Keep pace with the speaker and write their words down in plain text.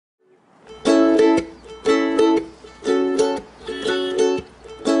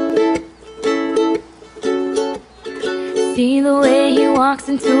See the way he walks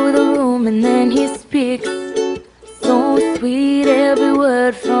into the room and then he speaks. So sweet, every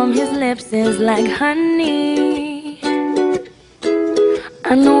word from his lips is like honey.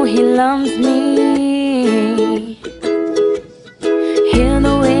 I know he loves me. Hear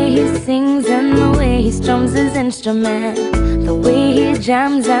the way he sings and the way he strums his instrument, the way he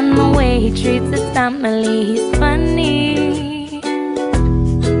jams and the way he treats his family. He's funny.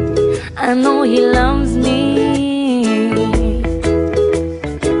 I know he loves me.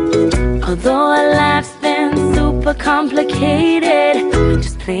 Although our life's been super complicated,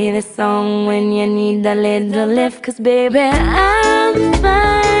 just play this song when you need a little lift. 'Cause baby, I'm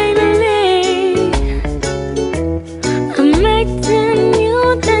finally making you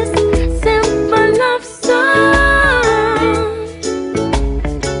this simple love song.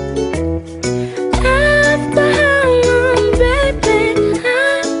 After how long, baby,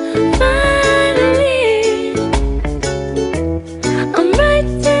 I'm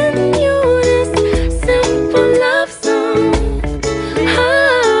writing you this simple love song.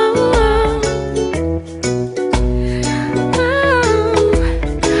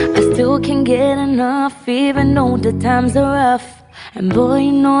 I still can't get enough, even though the times are rough. And boy,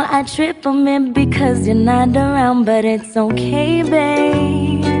 you know I trip on it because you're not around. But it's okay,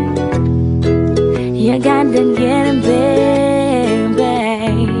 babe, you gotta get it, baby.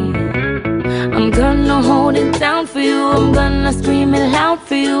 I'm gonna hold it down for you, I'm gonna scream it loud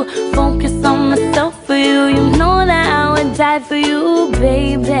for you, focus on myself for you. You know that I would die for you,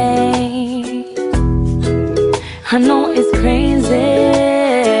 baby. I know it's crazy.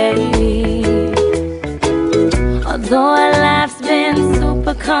 Although our life's been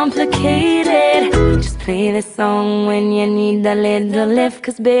super complicated, just play this song when you need a little lift.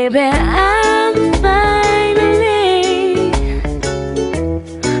 'Cause baby, I'm finally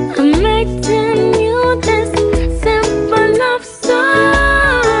making you this simple love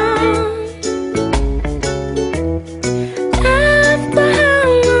song. After how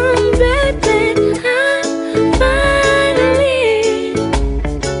long, baby,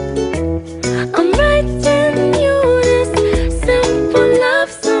 I'm writing you this simple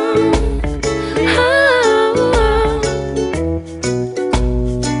love song.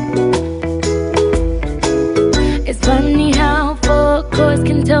 It's funny how four chords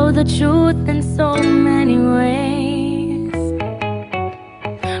can tell the truth in so many ways.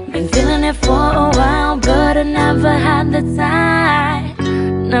 Been feeling it for a while, but I never had the time.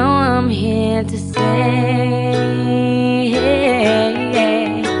 Now I'm here to say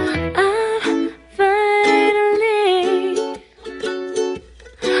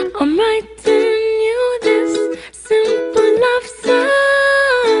I'm writing you this simple love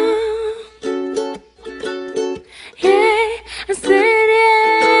song. Yeah, I said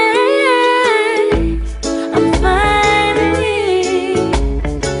yeah. I'm writing you.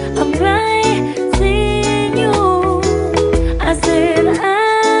 I said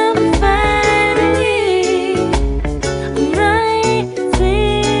I'm writing you.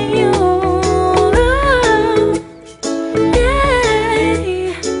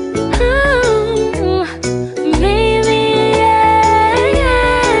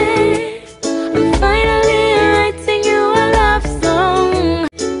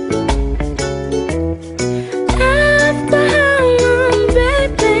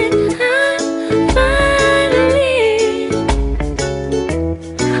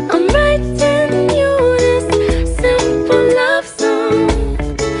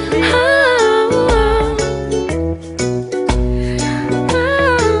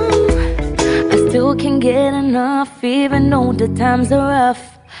 Can't get enough, even though the times are rough.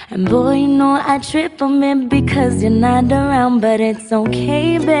 And boy, you know I trip on it because you're not around. But it's okay,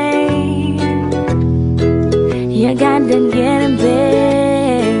 babe, you gotta get it,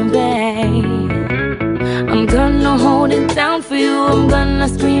 baby. I'm gonna hold it down for you, I'm gonna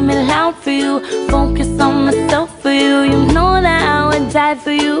scream it loud for you, focus on myself for you. You know that I would die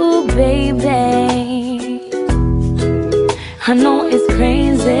for you, baby. I know it's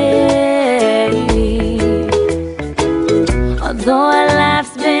crazy. Although our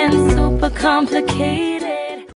life's been super complicated.